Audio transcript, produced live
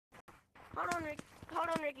Hold on, Ricky. Hold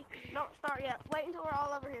on, Ricky. Don't start yet. Wait until we're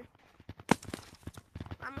all over here.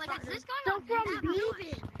 I'm Like, starting. is this going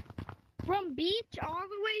From beach all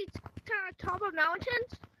the way to top of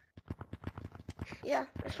mountains? Yeah,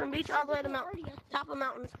 it's from beach all the way to top of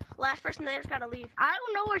mountains. Last person there's got to leave. I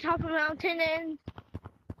don't know where top of mountain is.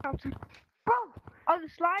 Bro, on the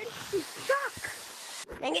slide, we stuck.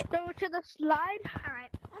 Dang it. Go to the slide.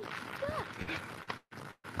 Alright. I'm stuck.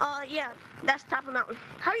 Yeah, that's top of mountain.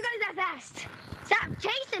 How are you guys that fast? Stop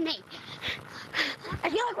chasing me! I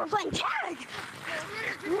feel like we're playing tag.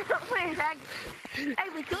 We're not playing tag. Hey,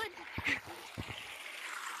 we could.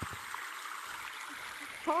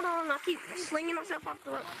 Hold on, I keep slinging myself off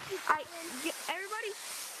the rope. Everybody,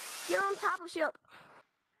 get on top of ship.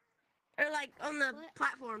 Or like on the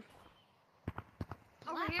platform.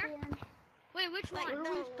 Over here? Wait, which one? Like,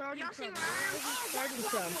 Where are we starting y'all see from? where I am? Starting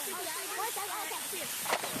from.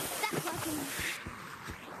 That's fucking...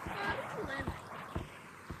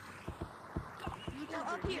 No,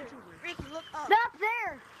 up here. Ricky, look up. Up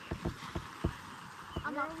there.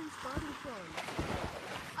 Where are we starting from?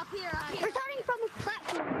 Up here. We're starting from the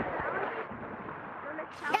platform.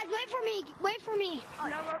 Guys, wait for me. Wait for me. I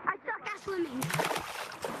suck at swimming.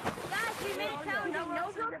 Guys, we made it challenging. No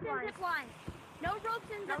ropes and zip lines. No ropes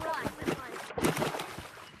and zip lines.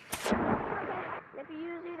 If you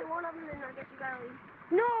use either one of them, then I guess you gotta leave.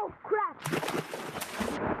 No, crap.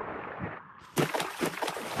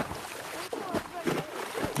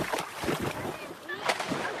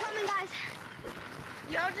 I'm coming, guys.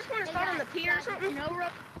 Y'all just want to start on the pier or something? No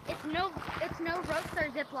rope. It's no ropes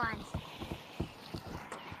or zip lines.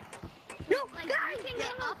 No, guys.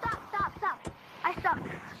 Stop. I suck.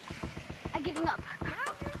 I'm giving up.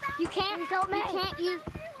 You can't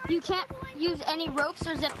use any ropes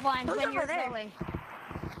or zip lines Who's when you're over there? filming.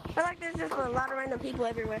 I feel like there's just a lot of random people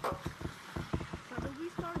everywhere. So do we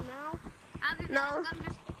start now? No.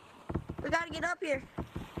 We gotta get up here.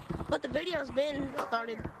 But the video's been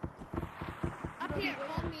started. Up here,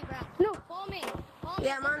 follow me, bro. No. Follow me.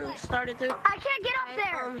 Yeah, mine started too. I can't get up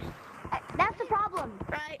there. That's the problem.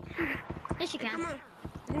 Right. Yes, you Hey, can. come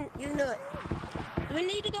on. You can do it. Do we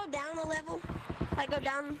need to go down a level? Like go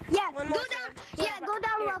down Yeah, one go more down. time? Yeah, go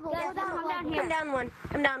down Here. level. Yeah, Go down come level. Come down one.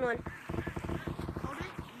 Come down one.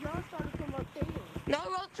 Y'all started from up there. No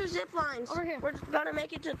ropes or zip lines. Over here. We're just gonna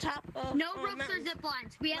make it to top of No ropes mountains. or zip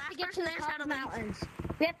lines. We have Last to get to person the there's top gotta of leave. mountains.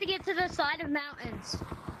 We have to get to the side of mountains.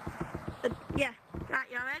 Yeah. Alright,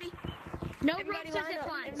 y'all ready? No Everybody ropes or line zip up.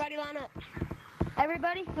 lines. Everybody line up.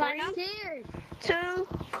 Everybody, line up. 3, Cheers. 2,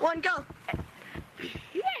 1, go.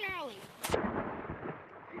 You went early.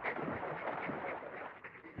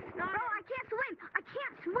 No, I can't swim. I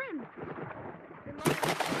can't swim.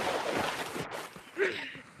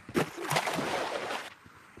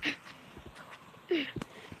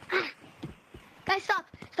 Guys, stop.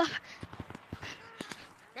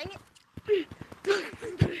 Dang it.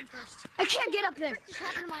 I can't get up there.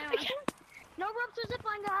 No ropes or zip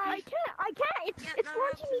line, guys. I can't. It's Yeah, it's no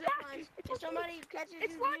launching ropes me or zip back. lines. If somebody catches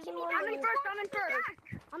It's you launching using me one, back. then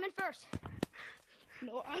I'm in first.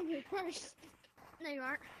 No, I'm in first. No, you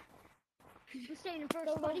aren't. You're staying in first,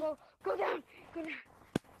 Go buddy. go down.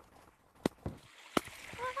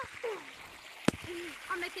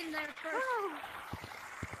 I'm making there first.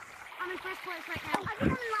 I'm in first place right now. I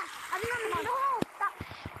think I'm in last. No, stop.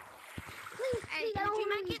 Please, Hey, please, I if don't you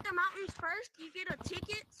want make it the mountains first, you get a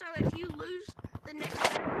ticket. So if you lose the next one,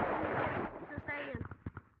 you get to stay in.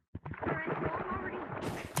 Alright, well, I'm already...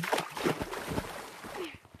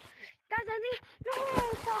 Guys, I think no,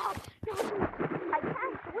 stop. No, I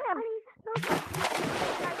can't swim. I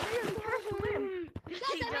really can't swim.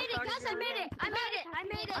 Guys, I made it.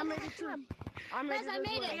 I'm ready to swim. I'm ready Guys, I to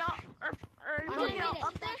made swim. it. Are y'all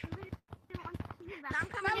up there? I'm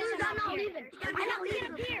coming in. I'm not up here. leaving. You gotta I'm get not up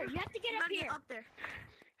leaving here. here. You have to get You up gotta here. get up there.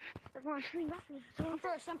 Everyone, swing back to me. I'm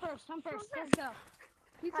first. Let's go.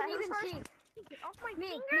 You can even see. Off my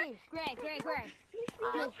Me. Greg.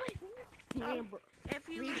 If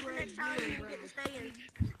you lose the next challenge, you get to stay in.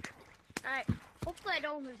 Alright, Hopefully I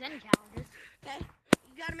don't lose any challenges. okay.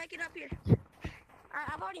 You gotta make it up here. Alright,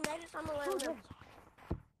 I've already made it, so I'm gonna let them.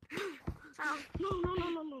 No.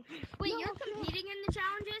 Wait, you're competing in the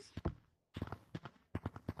challenges?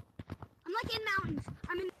 I'm like in mountains.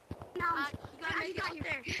 I'm in mountains. You gotta make it up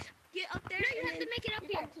there. Get up there. No, you have to make it up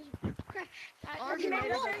here. Already you made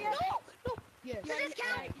it up there. there yet? No. Yes. Does this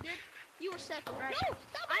count? Alright, you did? You were second, right? No,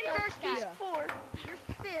 stop. I'm first, guys. Yeah. 4. You're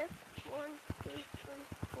 5th. 1, 2, 3,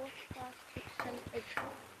 4, 5, 6, 7, 8.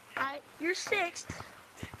 Alright, you're 6th.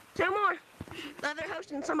 2 more. The other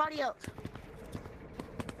host and somebody else.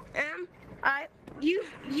 Alright, you're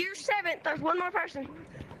 7th. There's one more person.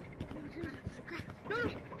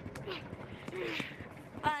 Alright.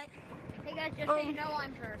 Hey guys, just so you know,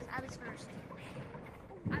 I'm first. I was first.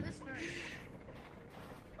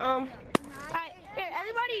 Alright, here,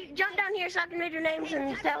 everybody jump down here so I can read your names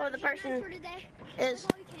and tell who the person is.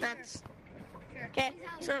 That's okay.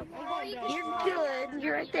 So you're good.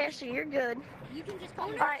 You're right there, so you're good. You can just call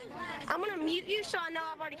me. Alright, I'm gonna mute you so I know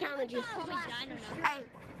I've already counted you. Hey,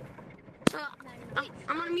 so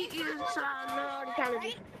I'm gonna mute you so I know I already counted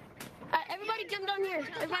you. Alright, everybody jump down here.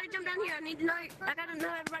 Everybody jump down here. I gotta know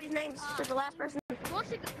everybody's names to the last person.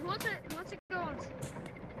 What's it going?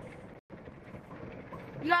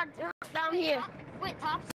 You gotta jump down here. Wait,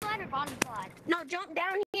 top slide or bottom slide? No, jump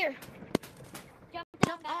down here. Jump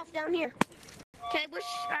off down here. Okay, Bush.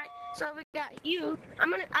 Alright, so we got you.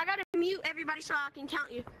 I gotta mute everybody so I can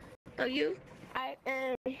count you. So you, alright,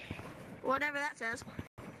 and whatever that says.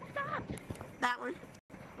 Stop. That one.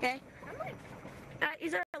 Okay. Alright,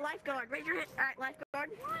 is there a lifeguard? Raise your hand. Alright,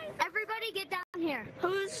 lifeguard. Everybody get down here.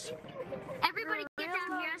 Who's? Everybody get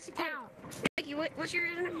down here. That's the count. Mickey, what's your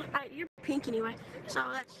name? You're pink anyway. So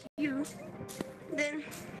that's you. Then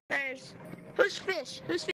there's who's Fish?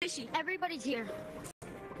 Who's Fishy? Everybody's here.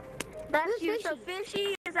 That's Who's you. Fishy? So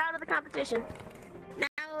Fishy is out of the competition.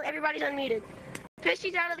 Now everybody's unmuted.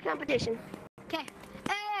 Fishy's out of the competition. Okay.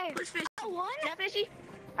 Hey. Who's Fishy? What? Is that Fishy?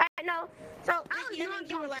 Alright, no. So Mickey,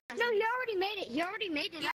 you were last. No, he already made it. He already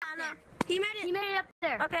made it. Yeah, I know. He made it. He made it up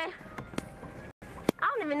there. Okay. I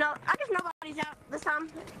don't even know. I guess nobody's out this time.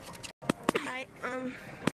 Alright,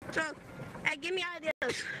 so, hey, give me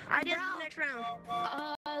ideas. Ideas for the next round.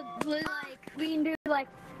 We can do like,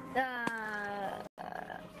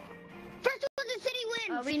 first one the city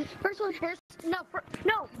wins. First,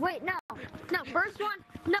 wait, no, first one,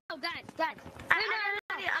 no, guys. I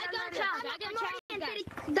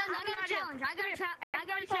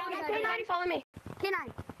got a challenge, Everybody follow me.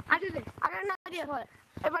 I do this. I got an idea. What?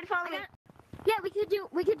 Everybody follow me. Yeah, we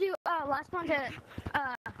could do last one to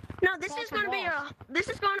No, this is gonna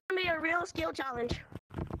be a real skill challenge.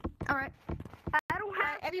 all right. I don't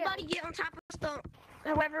have everybody get on top of the stump.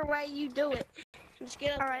 However way you do it. Just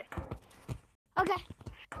get up. all right. Okay.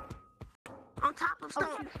 On top of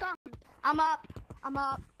stump. I'm up. I've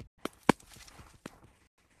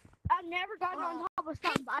never gotten on top of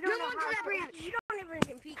stump. I don't know how to branch. You don't even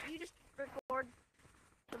compete. You just record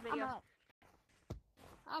the video.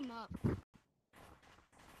 I'm up.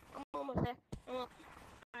 I'm almost there. I'm up.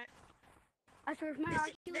 Alright. I swear, my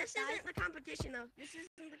This isn't the competition, though. This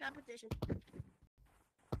isn't the competition.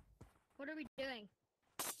 What are we doing?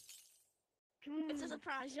 It's a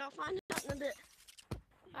surprise. Y'all find out in a bit.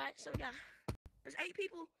 Alright, so we got... There's 8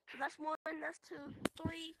 people. So that's 1, that's 2,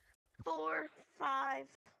 3, 4, 5.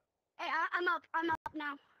 Hey, I'm up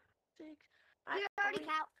now. 6. You already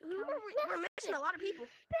count. We're missing a lot of people.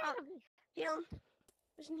 Him.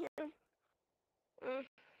 Missing him.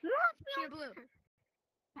 Here, Blue.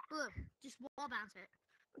 Just wall bounce it.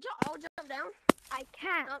 Y'all all jump down. I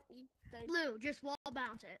can't. Oh, Blue, just wall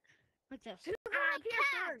bounce it. Like this. I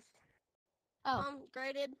can't. Oh.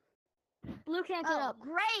 Graded. Blue can't get up.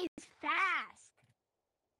 Gray's fast.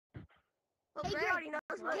 Well, Hey, Gray Gray. already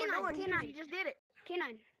knows what we're doing. Canine. He just did it.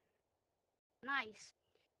 Canine. Nice.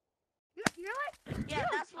 You're like... Yeah,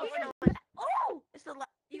 that's what we're doing. Oh! It's the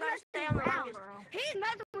you gotta stay on the longest. He's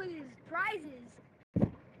messing with his prizes.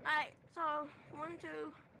 Alright, so 1,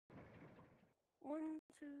 2, 3,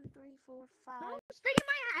 4, 5, No, stay in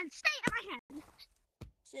my hand. Stay in my hand.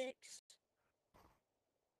 6.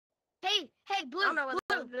 Hey, I Blue. don't know what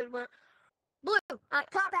those good went. Blue. Alright,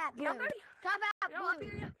 Top hat, Blue. y'all ready? Top hat, Y'all up Blue.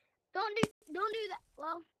 here yet? Don't do that.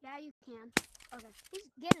 Well, yeah, you can. Okay. He's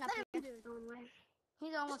getting up Let him here. do his own way.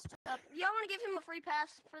 He's almost up. Y'all want to give him a free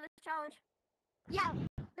pass for this challenge? Yeah.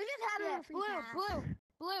 We're just having a free pass.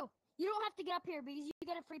 Blue. You don't have to get up here because you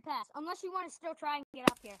get a free pass. Unless you want to still try and get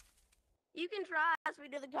up here. You can try as we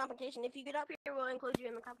do the competition. If you get up here, we'll include you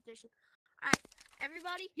in the competition. Alright,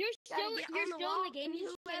 everybody, You're gotta still get in on the wall, the game. and You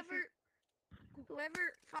just get a free-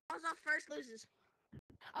 whoever falls off first loses.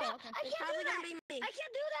 Oh, okay. I It's can't probably do gonna that. be me. I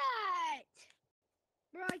can't do that.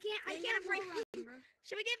 Bro, I can't. I You can't get a free. roll around, bro.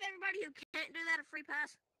 Should we give everybody who can't do that a free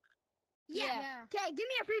pass? Yeah. Okay, give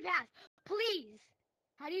me a free pass, please.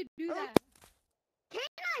 How do you do Oh. that?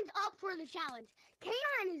 K9's up for the challenge.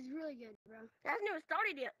 K9 is really good, bro. It hasn't even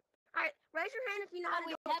started yet. Alright, raise your hand if you know Oh, how to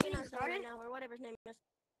we do haven't it even started? right now, or whatever his name is.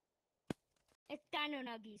 It's Dino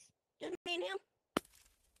Nuggies. Just me and him.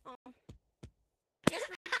 I guess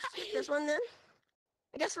we'll skip this one then.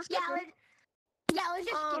 I guess we're skipping. Let's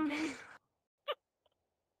just skip it.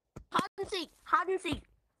 Hide and seek. Hide and seek.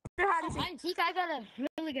 Do hide and seek. I think I got a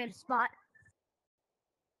really good spot.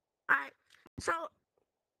 Alright, so,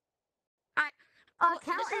 alright, Count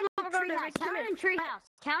this is in what we're going to do. treehouse. Ricky, come Count here. in treehouse.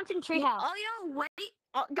 Count in treehouse. Oh, yo, wait.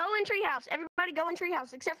 Go in treehouse. Everybody go in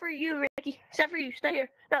treehouse, except for you, Ricky. Except for you. Stay here.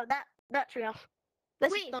 No, that treehouse.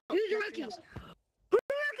 Wait, who's the rookie? Treehouse. Who's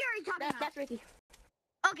the rookie are you talking about? That's Ricky.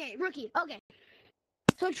 Okay, rookie. Okay.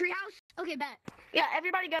 So treehouse? Okay, bet. Yeah,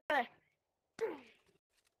 everybody go there.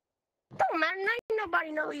 Don't matter. Now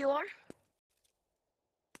nobody know who you are.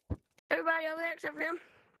 Everybody over there except for him.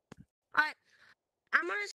 All right. I'm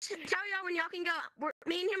going to tell y'all when y'all can go.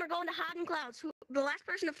 Me and him are going to hide in clouds. The last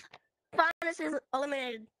person to find us is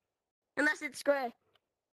eliminated. Unless it's Gray.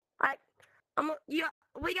 All right. We got,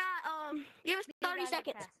 give us 30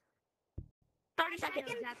 seconds. 30 seconds.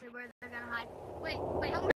 I know exactly where they're gonna hide. Wait,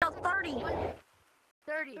 how No, 30.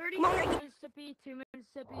 30. 30. Come on, Ricky. Mississippi, 2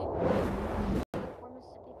 Mississippi. 4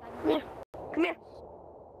 Mississippi, 5 Mississippi. Come here.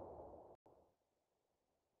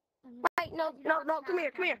 Wait, no, come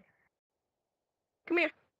here. Come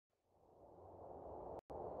here.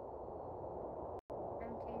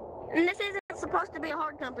 And this isn't supposed to be a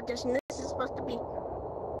hard competition. This is supposed to be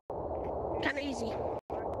kind of easy.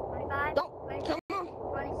 25, Don't, 26, come on.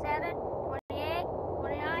 27, 28,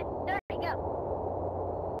 29, 30, go.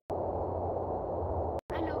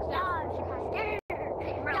 I know Josh is scared.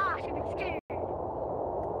 Josh is scared.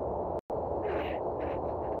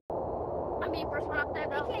 I'm being first one up there,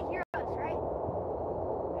 They though. can't hear us, right?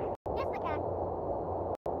 Yes, they can.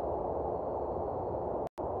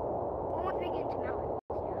 Well, once we get into mountains,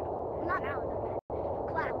 yeah. Not mountains,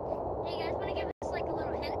 clouds. Hey, you guys want to give us like a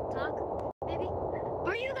little hint talk, maybe?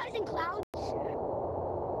 Were you guys in clouds?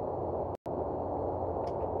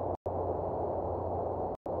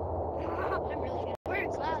 I'm really good. We're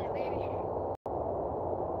in clouds, baby.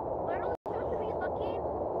 Where are we supposed to be looking?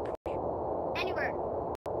 Anywhere.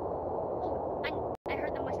 Oh, I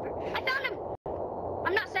heard them whisper. I found him!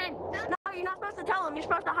 I'm not saying. No, you're not supposed to tell them. You're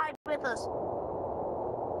supposed to hide with us.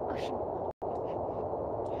 Oh, shoot.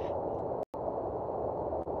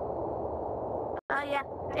 Yeah.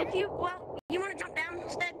 If you want to jump down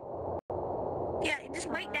instead? Yeah, just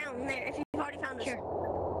wait down there if you've already found us. Sure.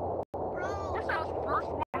 Bro, this is the first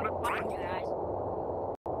one to find you guys.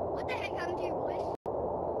 What the heck happened to your voice?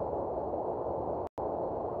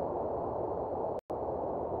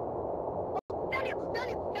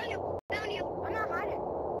 Found you. I'm not hiding.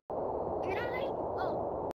 You're not hiding?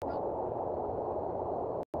 Oh, no.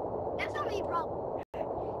 That's not me, bro.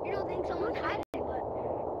 You don't think someone's hiding, but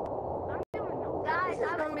I don't even know. Guys, This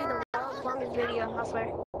is going to be the world's longest video, I swear.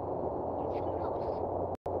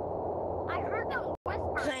 I heard them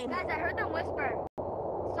whisper. Same. Guys, I heard them whisper.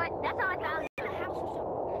 So that's how I found them.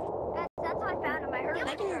 Guys, that's how I found them. I heard them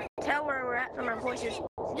They can tell where we're at from our voices.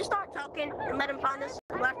 Just start talking and let them find us.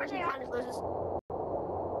 The last person to find us loses.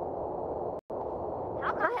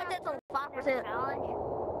 How Go ahead, that's on 5%. challenge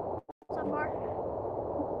so far?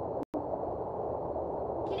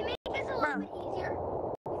 Can you make this a little bit easier?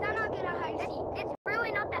 Because I'm not good at hide and seek. It's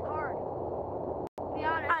really not that hard. To be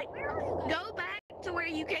honest. Alright, Where are you guys? go back to where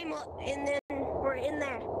you came up, and then we're in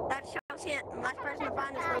there. That's Charles hint. The last person to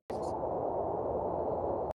find us loses.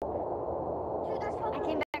 Dude, that's I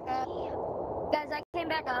came back up. Guys, I came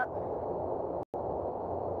back up.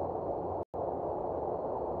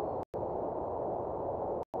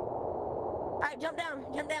 Alright, jump down.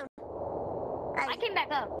 I came back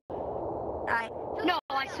up. Alright. No,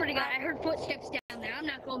 I swear to God, I heard footsteps down there. I'm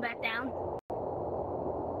not going back down.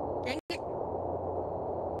 Dang it.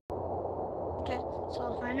 Okay,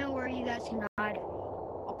 so I know where you guys can hide.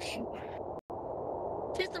 Oh, shoot.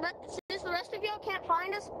 since the rest of y'all can't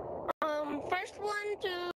find us, first one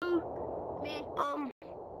to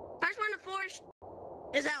forest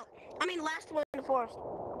is out. I mean, last one to forest.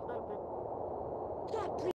 Yeah,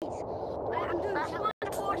 please. I'm doing Last so one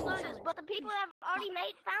to forest loses, but the people that have already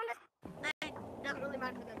found us, it doesn't really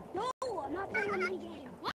matter to them. No, I'm not playing the mini game.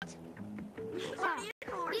 What? It's already in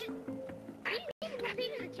the forest. You didn't even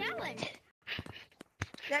completed the challenge.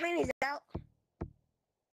 That means he's out.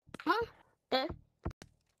 Huh? Okay.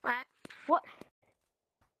 Alright. What?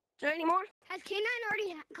 Is there any more? Has K9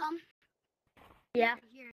 already come? Yeah.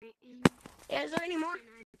 Here. Yeah, is there any more?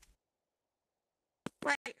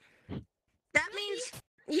 Wait. That means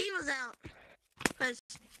he was out. Because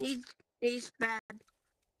he's bad.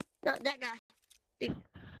 No, that guy.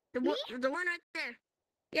 The one right there.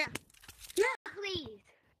 Yeah. Please.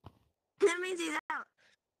 That means he's out.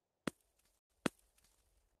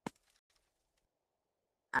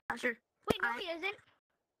 Sure. Wait, no, he isn't.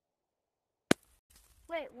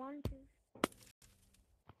 Wait, 1, 2.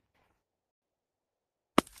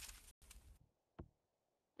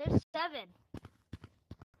 There's 7.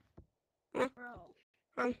 Hmm. Bro.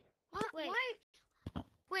 Um. What? Wait.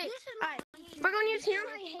 Wait. Alright, we're gonna use him.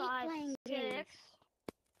 I hate 5, playing 6. games.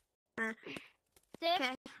 6.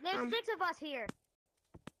 Okay. There's 6 of us here.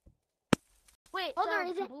 Wait, Oh, so there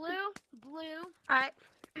isn't. blue. Alright.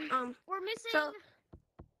 We're missing. So-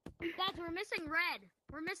 Guys, we're missing red.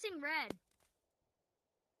 We're missing red.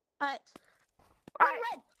 Alright.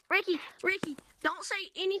 Alright. Ricky, don't say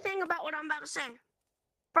anything about what I'm about to say.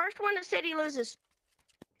 First one the city loses.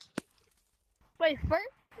 Wait, first?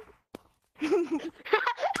 Dude,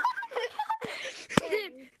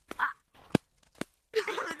 they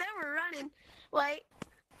were running. Wait.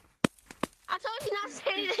 I told you not to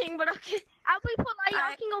say anything, but okay. I'll be polite. Y'all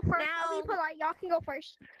Alright, can go first. now- I'll be polite. Y'all can go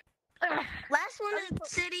first. Last one the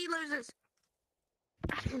city loses.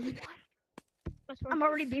 I'm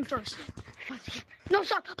already being first. No,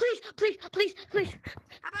 stop. Please. How about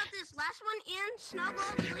this? Last one in, snow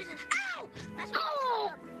globe loses. Ow! That's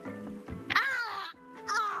Oh!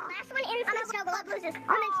 Last one in Snow Globe loses.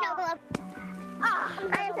 I'm in Snow Globe. I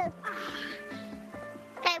am too.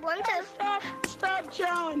 Okay, 1, 2. Stop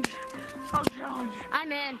challenge. Stop challenge.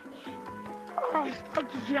 I'm in. Oh,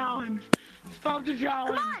 stop the challenge. Stop the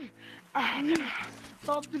challenge. Come on.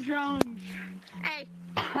 Stop the challenge. Hey,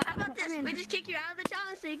 how about this? We just kick you out of the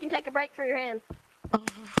challenge so you can take a break for your hand.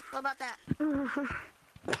 What about that?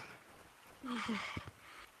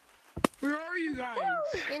 Where are you guys?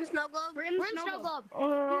 In snow globe? We're in Snow Globe.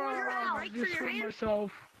 Oh, take a break I for just your hurt hand?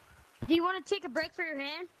 myself. Do you want to take a break for your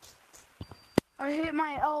hand? I hit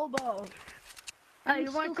my elbow. Oh,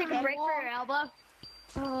 you want to take a break for your elbow?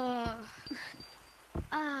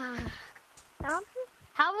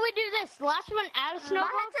 How about we do this? The last one out of Snow My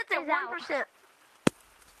Globe headset's is out.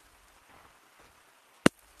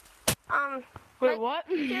 at 1%. Wait, Like, what?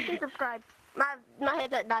 share and subscribe. My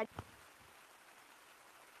headset died.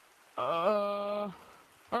 Alright,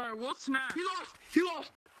 what's next? He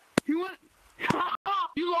lost. He went.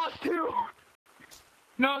 You lost too.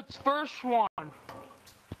 No, it's first one.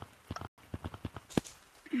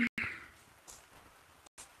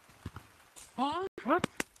 Huh? What?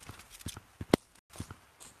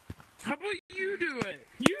 How about you do it?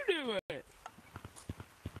 You do it.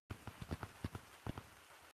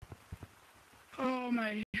 Oh,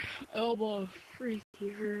 my elbow freaky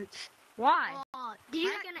hurts. Why? Did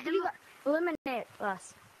you Eliminate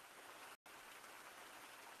us?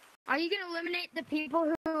 Are you gonna eliminate the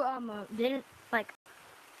people who didn't like?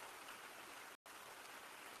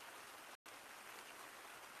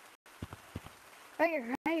 Right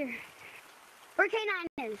here. Where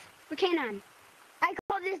K9 is? Where K9? I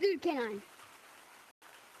call this dude K9.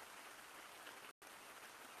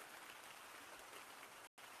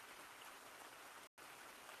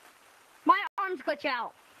 My arms glitch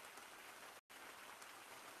out.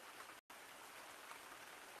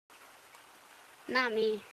 Not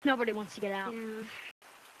me. Nobody wants to get out. Yeah.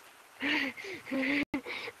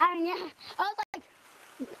 I mean, yeah. I was like,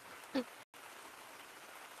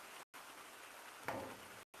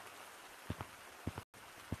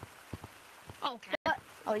 Okay.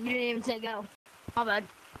 Oh, you didn't even say go. My bad.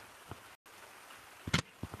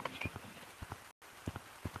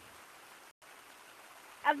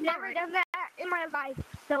 I've never done that in my life,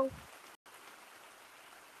 so.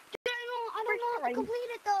 I don't know how to complete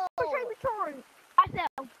it though. I fell.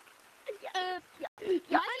 I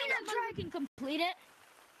know you can complete it.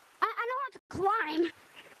 I know how to climb.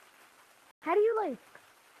 How do you like?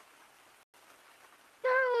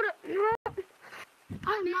 Dude, no.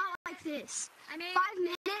 I'm not like this. I made 5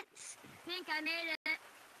 minutes? Pink, I made it.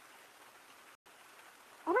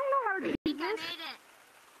 I don't know how to do Pink, I this. made it.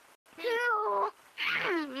 Ew.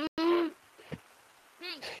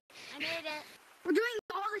 Pink, I made it. We're doing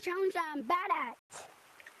all the challenges that I'm bad at.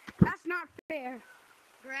 That's not fair.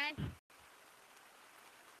 Gray.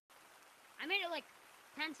 I made it like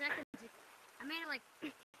 10 seconds ago. I made it like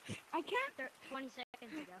I can't. 20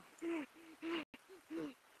 seconds ago.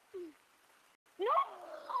 No!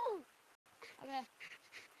 Okay.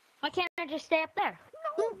 Why can't I just stay up there?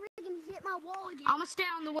 No, we're gonna hit my wall again. I'm gonna stay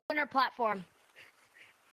on the winner platform.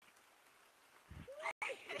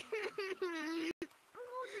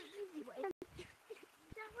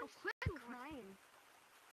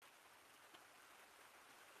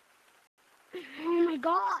 Oh my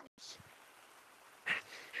gosh.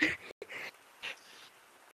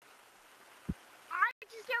 I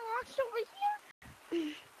just got launched over here.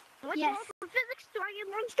 What's Yes. wrong with physics? Do I get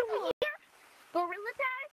launched over here? Gorilla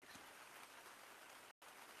tag?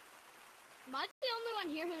 Am I the only one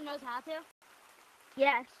here who knows how to?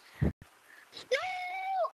 Yes. No!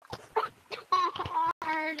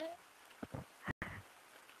 Hard.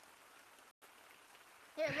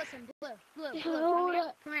 Here, listen, Blue.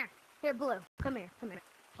 Come here. Here, Blue. Come here.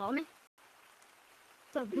 Follow me.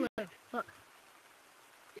 So blue. Look.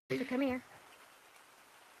 So come here.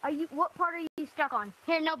 What part are you stuck on?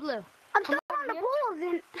 Here, no blue. I'm stuck on the poles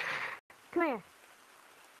and Come here.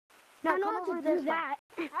 No, I know come how over to do this that.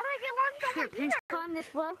 way. How do I get one Here, from pinch climb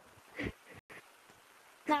this way.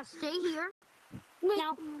 Now stay here.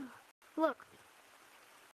 Now, look.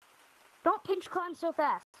 Don't pinch climb so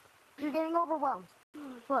fast. You're getting overwhelmed.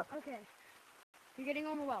 Look. Okay. You're getting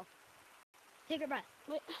overwhelmed. Take a breath.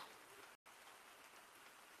 Wait.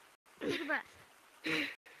 Take a breath.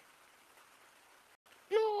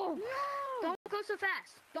 No. Don't go so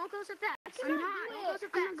fast. Don't go so fast. I'm not. Don't go so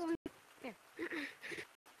I'm fast. not going.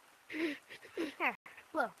 Here.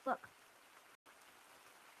 Look.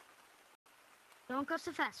 Don't go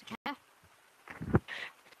so fast, okay?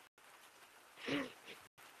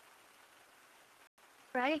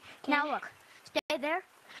 Ready? Now look. Stay there.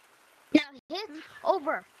 Now hit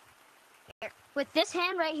over. Here. With this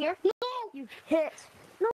hand right here, you hit.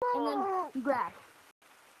 No. And then you grab.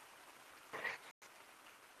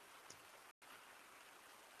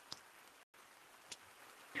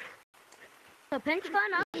 So pinch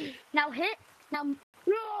climb up. Now hit. Now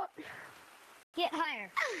get higher.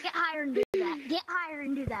 Get higher and do that. Get higher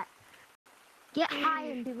and do that. Get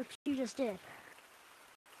higher and do what you just did.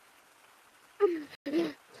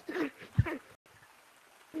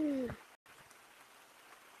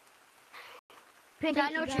 Pink, I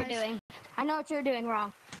know what you're doing. I know what you're doing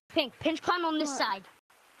wrong. Pink, pinch climb on this side.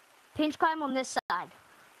 Pinch climb on this side.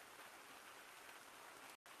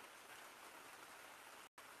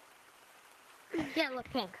 Yeah, look,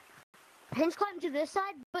 Pink. Pinch climb to this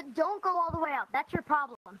side, but don't go all the way up. That's your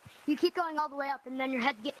problem. You keep going all the way up, and then your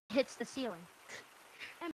head hits the ceiling.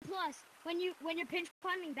 And plus, when you're pinch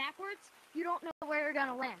climbing backwards, you don't know where you're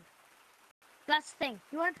gonna land. That's the thing.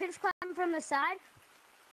 You want to pinch climb from the side?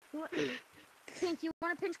 Pink, you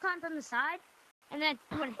want to pinch climb from the side, and then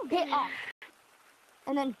you want to hit off,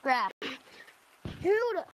 and then grab.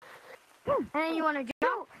 Dude. And then you want to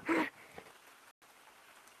jump.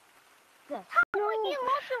 This. How do I get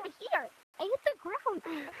lost over here? I hit the ground.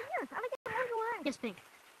 Over here. How do I get lost away? Yes, Pink.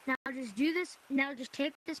 Now just do this. Now just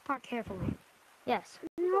take this part carefully. Yes.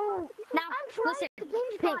 No. Now, I'm trying listen, to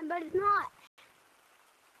pinch Pink. climb, but it's not.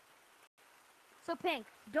 So Pink,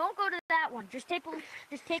 don't go to that one. Just take a leap.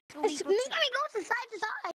 It's making me go from side to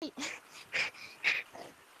side.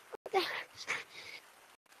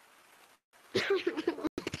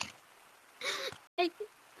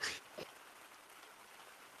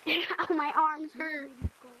 Ow, my arms hurt.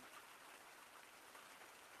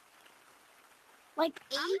 Like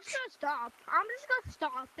I'm just gonna stop. I'm just gonna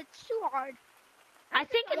stop. It's too hard. I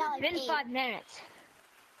think it's Yeah, like been 8. 5 minutes.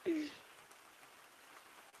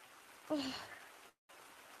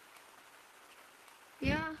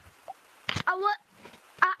 Yeah. I was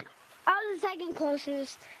the second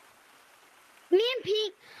closest. Me,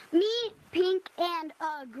 Pink, and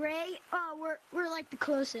Gray were like the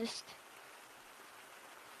closest.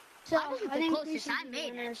 So I wasn't the think we closest. should I be made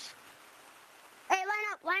it. winners. Hey,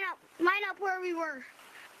 line up where we were.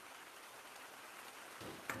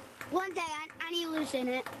 One day I need to loosen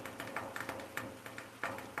it.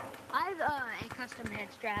 I have a custom head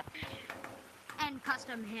strap and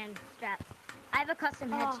custom hand strap. I have a custom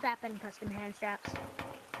head strap and custom hand straps.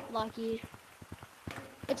 Lucky.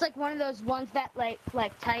 It's like one of those ones that like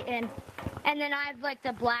tighten, and then I have like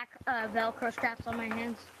the black Velcro straps on my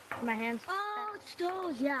hands. Oh, it's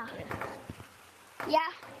those, yeah. Yeah.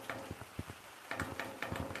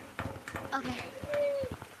 Okay.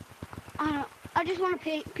 I just want a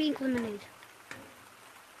pink lemonade.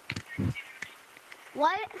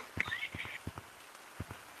 What?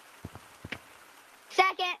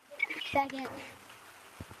 Second.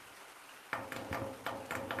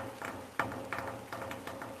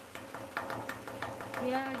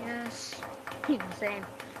 Yeah, I guess. He's the same.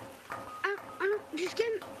 I don't, just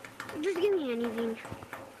give me anything.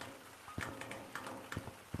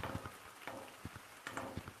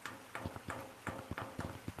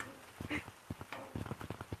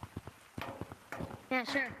 Yeah,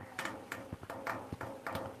 sure.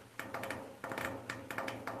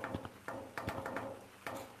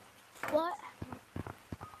 What?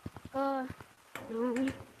 No.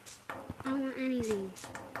 I don't want anything.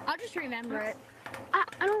 I'll just remember it.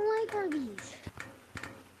 I don't like Arby's.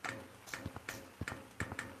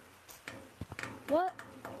 What?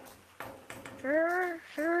 Sure.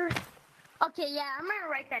 Okay, yeah, I'm gonna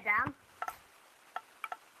write that down.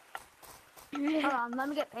 Hold on, let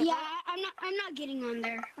me get paper. Yeah, I'm not getting on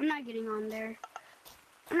there. I'm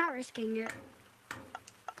not risking it.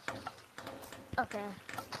 Okay.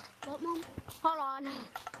 What, Mom? Hold on.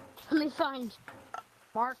 Let me find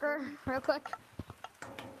marker real quick.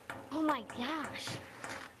 Oh my gosh.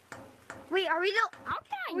 Wait, are we the? How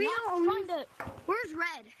can I We not don't- find it? Where's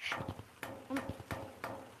red?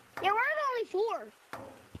 Yeah, we're the only 4.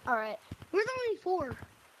 All right. We're the only 4.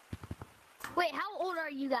 Wait, how old are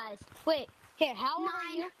you guys? Wait, here, how old are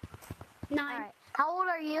 9. you? 9. All right. How old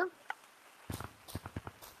are you?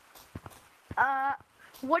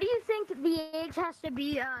 What do you think the age has to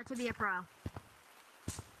be a pro?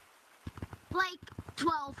 Like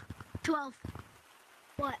 12. 12.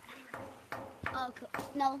 What?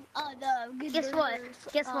 No. The good Guess what? burgers,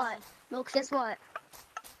 Guess what? Milk. Guess what?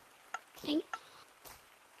 Dang.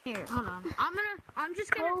 Here, hold on. I'm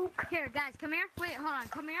just gonna. Here, guys, come here. Wait, hold on.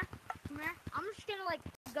 Come here. Come here. I'm just gonna like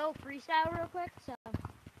go freestyle real quick. So,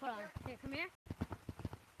 hold on. Here, come here.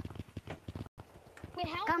 Wait,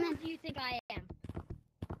 how Come old in. do you think I am?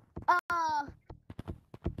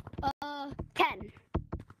 10.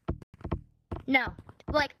 No.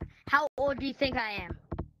 Like, how old do you think I am?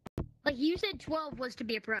 Like, you said 12 was to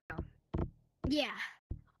be a pro. Yeah.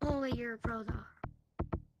 Oh, wait, you're a pro though.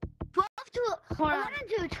 12 to Hold on.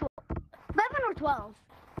 11 to 12. 11 or 12.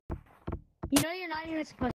 You know you're not even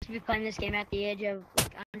supposed to be playing this game at the age of,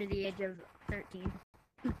 like, under the age of 13.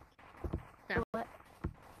 So. What?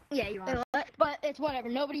 Yeah, you Wait, are. what? But it's whatever.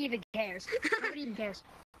 Nobody even cares. Nobody even cares.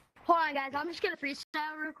 Hold on, guys. I'm just gonna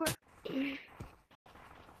freestyle real quick.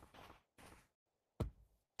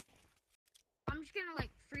 I'm just gonna, like,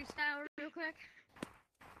 freestyle real quick.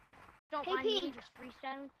 Don't Hey, mind me Pete. just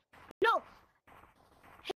freestyling. No.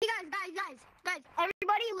 Hey, guys.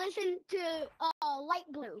 Everybody listen to Light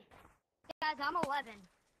Blue. Guys, I'm 11.